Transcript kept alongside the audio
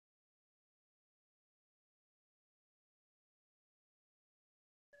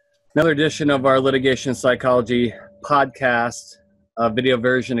Another edition of our Litigation Psychology Podcast, video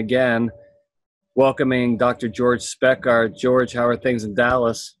version again, welcoming Dr. George Speckart. George, how are things in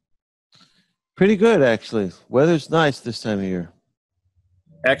Dallas? Pretty good, actually. Weather's nice this time of year.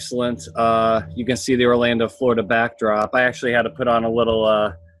 Excellent. You can see the Orlando, Florida backdrop. I actually had to put on a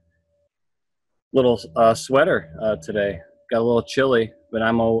little sweater today. Got a little chilly, but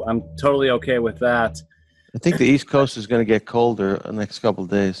I'm totally okay with that. I think the East Coast is going to get colder the next couple of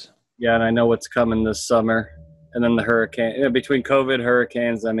days. Yeah, and I know what's coming this summer. And then the hurricane, between COVID,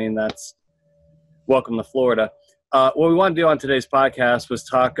 hurricanes, that's welcome to Florida. What we want to do on today's podcast was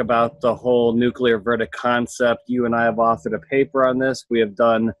talk about the whole nuclear verdict concept. You and I have authored a paper on this. We have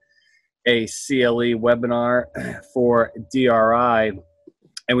done a CLE webinar for DRI,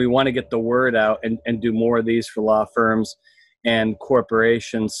 and we want to get the word out and do more of these for law firms and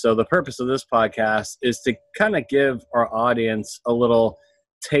corporations. So the purpose of this podcast is to kind of give our audience a little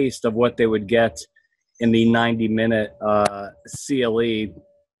taste of what they would get in the 90-minute CLE.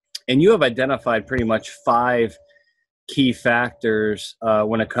 And you have identified pretty much 5 key factors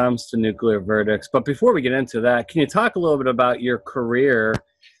when it comes to nuclear verdicts. But before we get into that, can you talk a little bit about your career?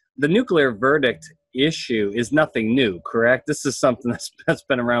 The nuclear verdict issue is nothing new, correct? This is something that's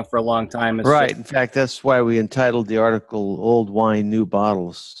been around for a long time. Right. In fact, that's why we entitled the article "Old Wine, New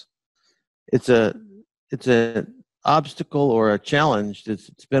Bottles." It's an obstacle or a challenge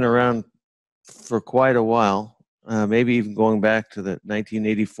that's been around for quite a while, maybe even going back to the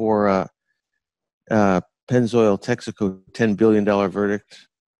 1984 Pennzoil Texaco $10 billion verdict.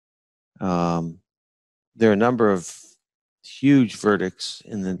 There are a number of huge verdicts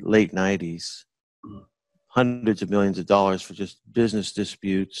in the late 90s, hundreds of millions of dollars for just business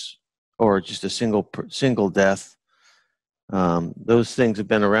disputes or just a single death. Those things have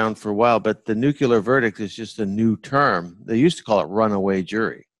been around for a while, but the nuclear verdict is just a new term. They used to call it runaway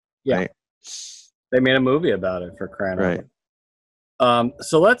jury. Yeah. Right? They made a movie about it, for crying out loud. Right.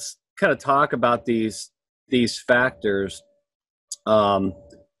 So let's kind of talk about these factors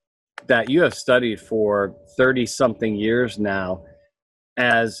that you have studied for 30-something years now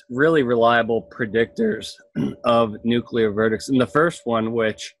as really reliable predictors of nuclear verdicts. And the first one,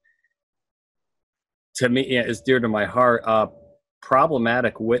 which to me is dear to my heart,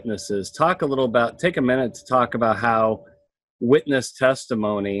 problematic witnesses. Take a minute to talk about how witness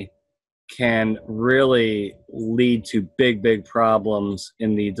testimony can really lead to big problems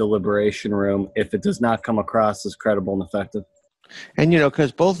in the deliberation room if it does not come across as credible and effective. And,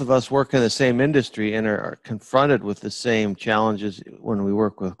 because both of us work in the same industry and are confronted with the same challenges when we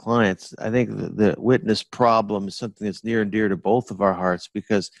work with clients, I think the witness problem is something that's near and dear to both of our hearts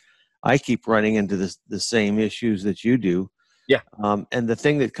because I keep running into the same issues that you do. Yeah. And the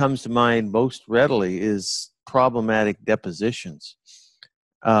thing that comes to mind most readily is problematic depositions.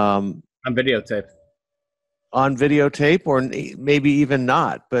 On videotape. On videotape, or maybe even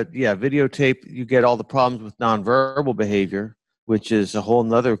not. But yeah, videotape, you get all the problems with nonverbal behavior, which is a whole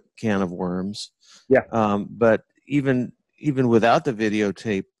nother can of worms. Yeah. But even without the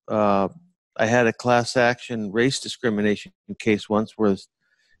videotape, I had a class action race discrimination case once where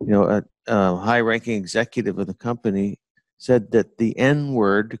a high-ranking executive of the company said that the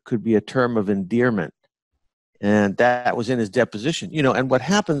N-word could be a term of endearment. And that was in his deposition. And what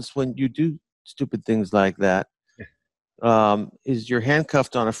happens when you do stupid things like that is you're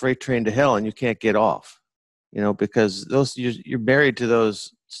handcuffed on a freight train to hell and you can't get off. Because you're married to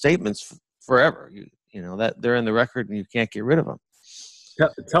those statements forever. That they're in the record and you can't get rid of them.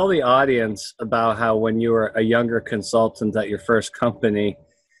 Tell the audience about how when you were a younger consultant at your first company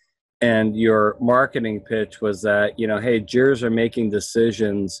and your marketing pitch was that, hey, jurors are making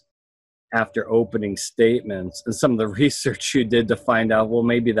decisions after opening statements, and some of the research you did to find out, well,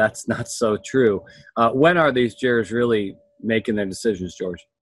 maybe that's not so true. When are these jurors really making their decisions, George?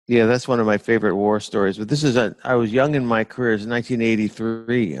 Yeah, that's one of my favorite war stories. But I was young in my career. It was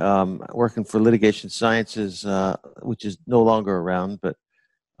 1983, working for Litigation Sciences, which is no longer around. But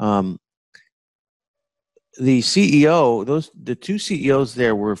the CEO, the 2 CEOs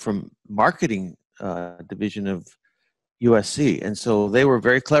there were from marketing division of USC. And so they were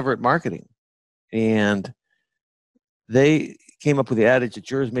very clever at marketing. And they came up with the adage that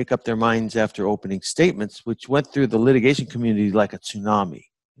jurors make up their minds after opening statements, which went through the litigation community like a tsunami.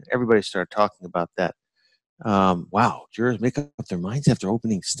 Everybody started talking about that. Wow, jurors make up their minds after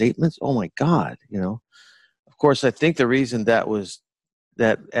opening statements? Oh my God, Of course, I think the reason that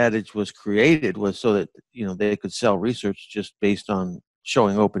adage was created was so that, they could sell research just based on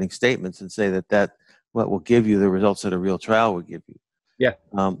showing opening statements and say that what will give you the results that a real trial would give you. Yeah.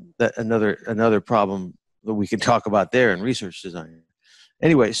 That another problem that we can talk about there in research design.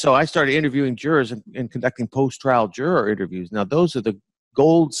 Anyway, so I started interviewing jurors and conducting post-trial juror interviews. Now, those are the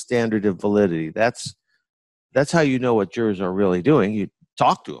gold standard of validity. That's how you know what jurors are really doing. You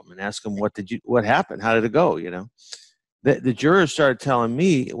talk to them and ask them, what happened? How did it go? The jurors started telling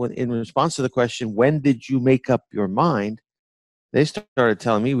me, in response to the question, when did you make up your mind? They started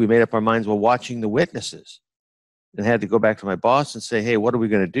telling me we made up our minds while watching the witnesses, and had to go back to my boss and say, hey, what are we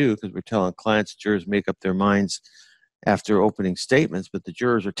going to do? Because we're telling clients, jurors make up their minds after opening statements, but the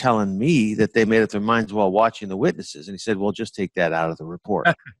jurors are telling me that they made up their minds while watching the witnesses. And he said, well, just take that out of the report.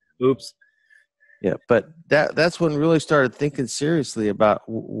 Oops. Yeah, but that's when we really started thinking seriously about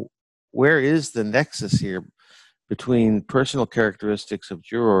where is the nexus here between personal characteristics of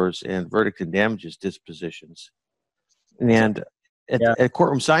jurors and verdict and damages dispositions. And at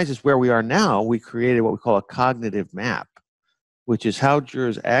Courtroom Sciences, where we are now, we created what we call a cognitive map, which is how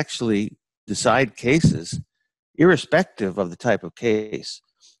jurors actually decide cases irrespective of the type of case.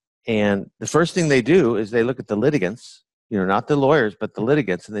 And the first thing they do is they look at the litigants, not the lawyers, but the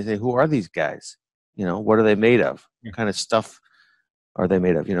litigants, and they say, who are these guys? What are they made of? What kind of stuff are they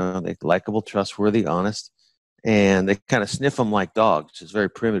made of? They're likable, trustworthy, honest, and they kind of sniff them like dogs. It's very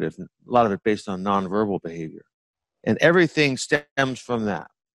primitive. A lot of it based on nonverbal behavior. And everything stems from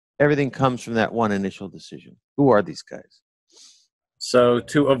that. Everything comes from that one initial decision. Who are these guys? So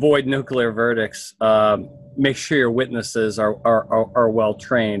to avoid nuclear verdicts, make sure your witnesses are well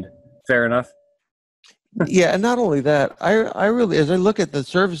trained. Fair enough? Yeah, and not only that, I really, as I look at the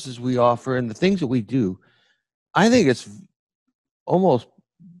services we offer and the things that we do, I think it's almost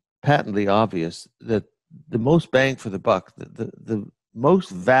patently obvious that the most bang for the buck, the most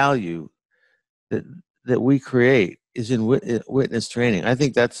value that we create is in witness training. I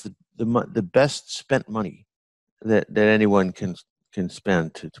think that's the best spent money that anyone can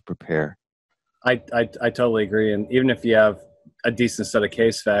spend to prepare. I totally agree. And even if you have a decent set of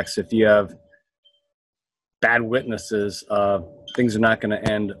case facts, if you have bad witnesses, things are not going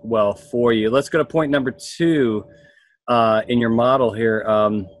to end well for you. Let's go to point number 2 in your model here.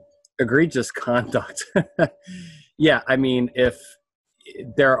 Egregious conduct. Yeah, I mean, if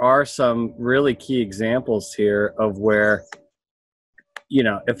there are some really key examples here of where,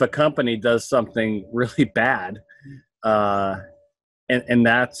 if a company does something really bad, and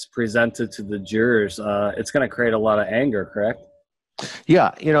that's presented to the jurors, it's going to create a lot of anger, correct?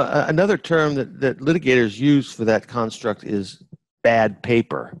 Yeah, another term that litigators use for that construct is bad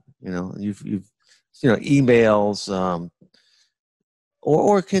paper. You've emails,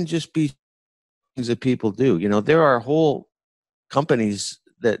 or it can just be things that people do. There are whole companies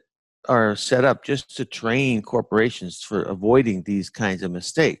that are set up just to train corporations for avoiding these kinds of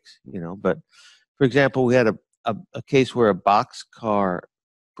mistakes. But for example, we had a case where a boxcar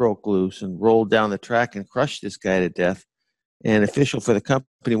broke loose and rolled down the track and crushed this guy to death. An official for the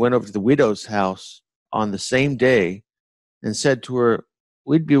company went over to the widow's house on the same day and said to her,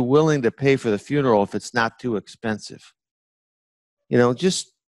 we'd be willing to pay for the funeral if it's not too expensive.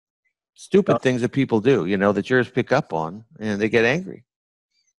 Just stupid things that people do, that jurors pick up on, and they get angry.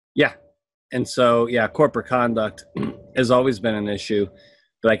 Yeah. And so, corporate conduct has always been an issue,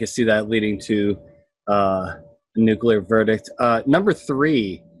 but I can see that leading to a nuclear verdict. Number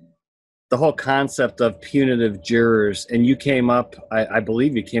 3, the whole concept of punitive jurors, and you came up, I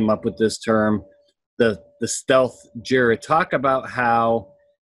believe you came up with this term, the stealth juror. Talk about how,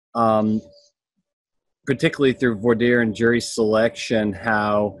 particularly through voir dire and jury selection,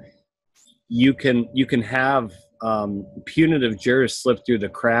 how you can have punitive jurors slip through the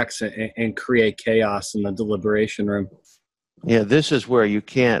cracks and create chaos in the deliberation room. Yeah, this is where you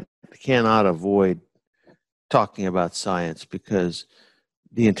cannot avoid talking about science, because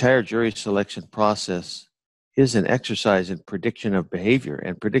the entire jury selection process is an exercise in prediction of behavior,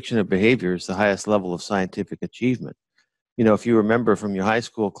 and prediction of behavior is the highest level of scientific achievement. If you remember from your high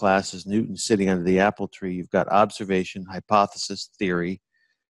school classes, Newton sitting under the apple tree, you've got observation, hypothesis, theory,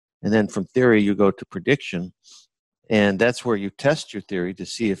 and then from theory you go to prediction, and that's where you test your theory to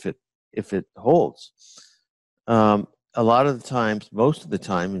see if it holds. A lot of the times, most of the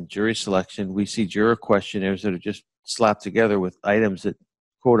time in jury selection, we see juror questionnaires that are just slapped together with items that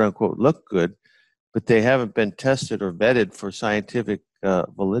quote unquote look good, but they haven't been tested or vetted for scientific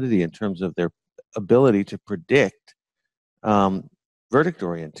validity in terms of their ability to predict verdict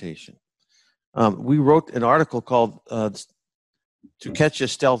orientation. We wrote an article called To Catch a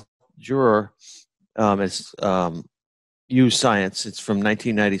Stealth Juror. It's Use Science. It's from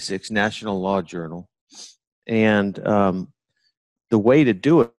 1996, National Law Journal. And the way to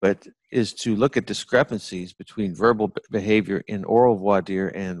do it is to look at discrepancies between verbal behavior in oral voir dire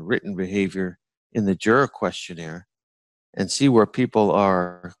and written behavior in the juror questionnaire, and see where people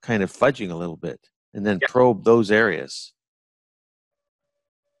are kind of fudging a little bit, and then probe those areas.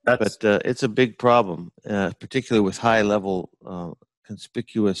 But it's a big problem, particularly with high-level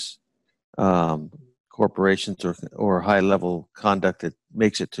conspicuous corporations or high-level conduct that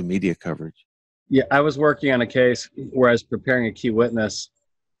makes it to media coverage. Yeah, I was working on a case where I was preparing a key witness,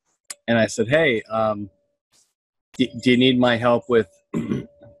 and I said, "Hey, do you need my help with,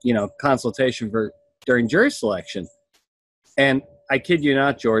 consultation during jury selection?" And I kid you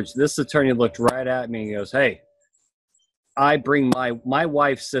not, George, this attorney looked right at me and he goes, "Hey, I bring my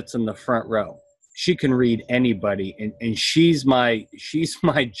wife sits in the front row. She can read anybody, and she's my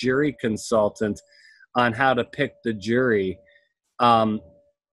jury consultant on how to pick the jury."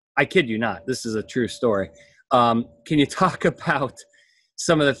 I kid you not, this is a true story. Can you talk about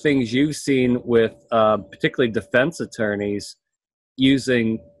some of the things you've seen with particularly defense attorneys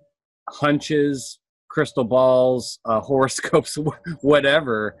using hunches, crystal balls, horoscopes,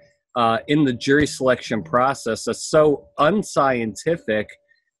 whatever, in the jury selection process that's so unscientific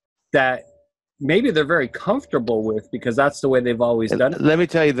that maybe they're very comfortable with because that's the way they've always done it? Let me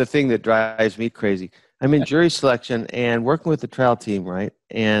tell you the thing that drives me crazy. I'm in jury selection and working with the trial team, right?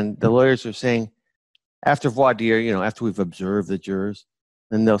 And the lawyers are saying, after voir dire, after we've observed the jurors,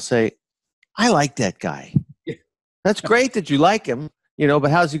 and they'll say, "I like that guy. That's great that you like him, but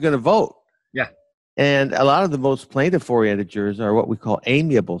how's he going to vote?" Yeah. And a lot of the most plaintiff-oriented jurors are what we call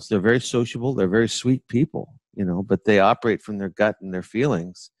amiables. They're very sociable. They're very sweet people, but they operate from their gut and their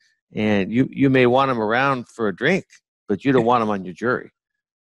feelings. And you may want them around for a drink, but you don't want them on your jury.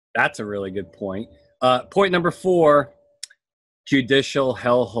 That's a really good point. Point number 4, judicial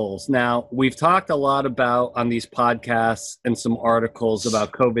hellholes. Now, we've talked a lot about on these podcasts and some articles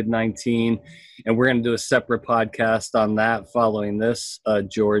about COVID-19, and we're going to do a separate podcast on that following this,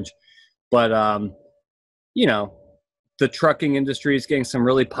 George. But, the trucking industry is getting some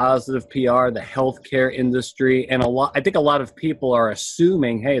really positive PR, the healthcare industry, and I think a lot of people are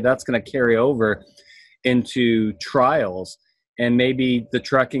assuming, hey, that's going to carry over into trials. And maybe the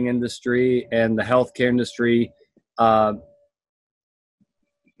trucking industry and the healthcare industry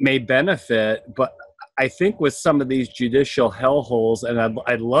may benefit, but I think with some of these judicial hellholes, and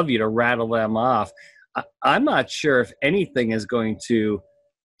I'd love you to rattle them off, I'm not sure if anything is going to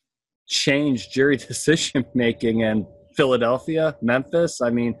change jury decision making in Philadelphia, Memphis. I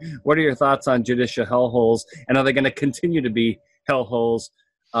mean, what are your thoughts on judicial hellholes, and are they going to continue to be hellholes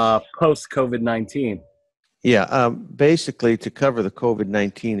post COVID-19? Yeah, basically to cover the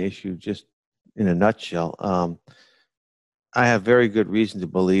COVID-19 issue, just in a nutshell, I have very good reason to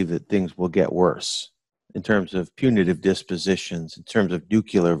believe that things will get worse in terms of punitive dispositions, in terms of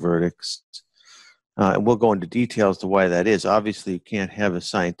nuclear verdicts. And we'll go into details to why that is. Obviously, you can't have a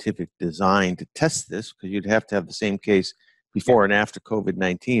scientific design to test this because you'd have to have the same case before and after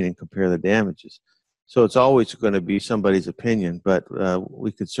COVID-19 and compare the damages. So it's always going to be somebody's opinion, but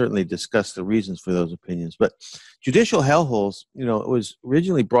we could certainly discuss the reasons for those opinions. But judicial hellholes, it was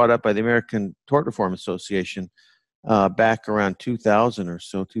originally brought up by the American Tort Reform Association back around 2000 or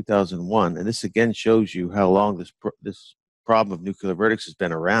so, 2001. And this again shows you how long this problem of nuclear verdicts has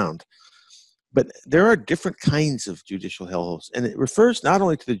been around. But there are different kinds of judicial hellholes, and it refers not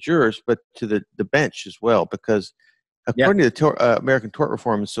only to the jurors, but to the bench as well, because according to the American Tort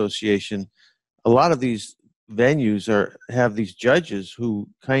Reform Association, a lot of these venues have these judges who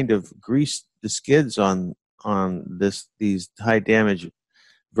kind of grease the skids on these high damage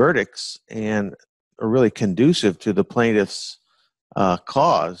verdicts and are really conducive to the plaintiff's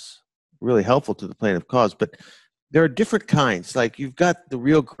cause, really helpful to the plaintiff cause. But there are different kinds. Like you've got the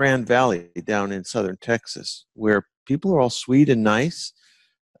Rio Grande Valley down in southern Texas, where people are all sweet and nice,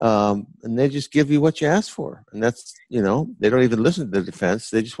 and they just give you what you ask for. And that's, they don't even listen to the defense.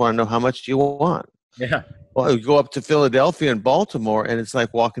 They just want to know how much do you want. Yeah. Well, you go up to Philadelphia and Baltimore, and it's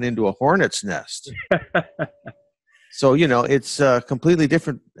like walking into a hornet's nest. So, it's a completely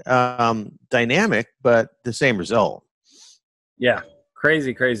different dynamic, but the same result. Yeah.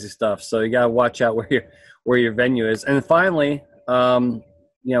 Crazy, crazy stuff. So you got to watch out where your venue is. And finally,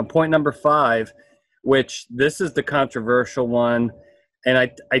 point number 5, which this is the controversial one. And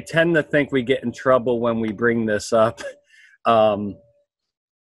I tend to think we get in trouble when we bring this up.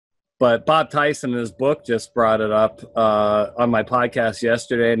 But Bob Tyson in his book just brought it up on my podcast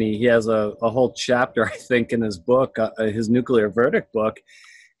yesterday. And he has a whole chapter, I think, in his book, his nuclear verdict book,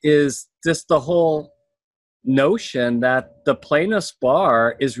 is just the whole notion that the plaintiff's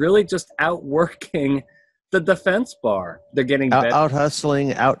bar is really just outworking the defense bar. They're getting out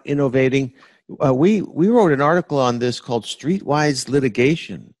hustling, out innovating. We wrote an article on this called Streetwise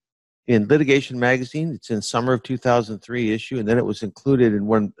Litigation in Litigation Magazine. It's in summer of 2003 issue, and then it was included in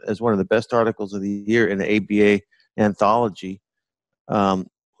one of the best articles of the year in the ABA anthology.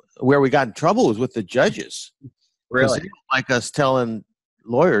 Where we got in trouble was with the judges. Really? They don't like us telling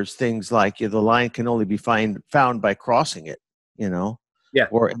lawyers things like the line can only be found by crossing it, Yeah.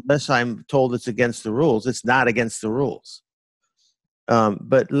 Or unless I'm told it's against the rules, it's not against the rules.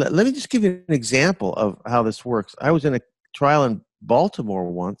 But let me just give you an example of how this works. I was in a trial in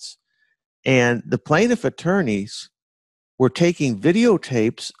Baltimore once, and the plaintiff attorneys were taking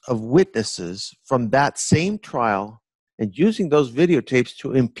videotapes of witnesses from that same trial and using those videotapes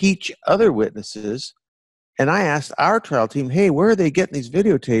to impeach other witnesses. And I asked our trial team, hey, where are they getting these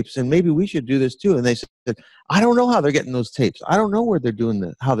videotapes? And maybe we should do this too. And they said, I don't know how they're getting those tapes. I don't know where they're doing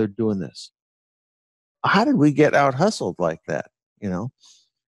this, how they're doing this. How did we get out hustled like that?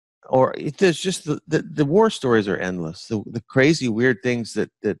 Or there's just the war stories are endless. The crazy, weird things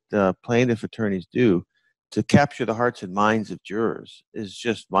that plaintiff attorneys do to capture the hearts and minds of jurors is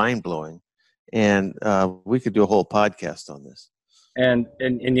just mind blowing. And we could do a whole podcast on this. And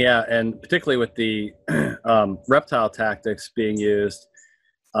yeah, and particularly with the reptile tactics being used,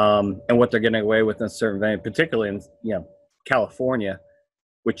 and what they're getting away with in certain venues, particularly in California,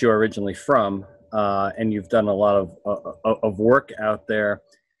 which you're originally from, and you've done a lot of work out there.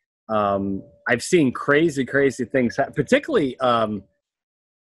 I've seen crazy things, particularly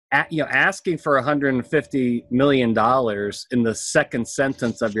asking for $150 million in the second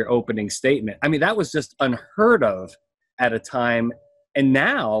sentence of your opening statement. I mean, that was just unheard of at a time, and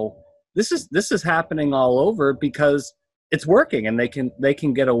now this is happening all over because it's working and they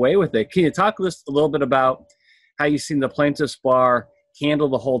can get away with it. Can you talk a little bit about how you've seen the plaintiff's bar handle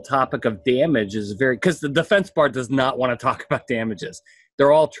the whole topic of damage? Because the defense bar does not want to talk about damages.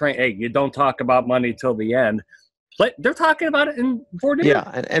 They're all trained. Hey, you don't talk about money till the end. They're talking about it in 4 days.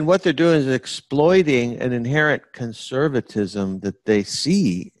 Yeah, and what they're doing is exploiting an inherent conservatism that they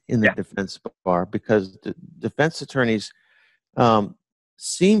see in the defense bar, because the defense attorneys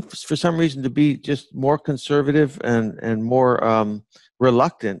seem, for some reason, to be just more conservative and more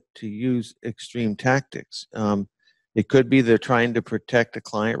reluctant to use extreme tactics. It could be they're trying to protect a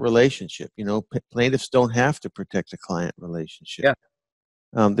client relationship. Plaintiffs don't have to protect a client relationship.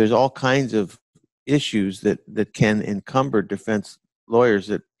 Yeah. There's all kinds of issues that can encumber defense lawyers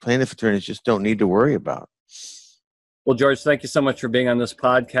that plaintiff attorneys just don't need to worry about. Well, George, thank you so much for being on this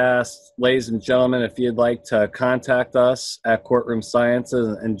podcast. Ladies and gentlemen, if you'd like to contact us at Courtroom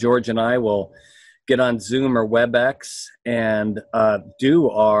Sciences, and George and I will get on Zoom or WebEx and do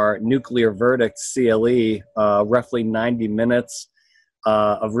our nuclear verdict CLE, roughly 90 minutes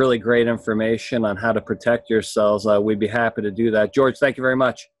of really great information on how to protect yourselves. We'd be happy to do that. George, thank you very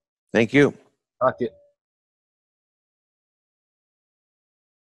much. Thank you. Talk to you.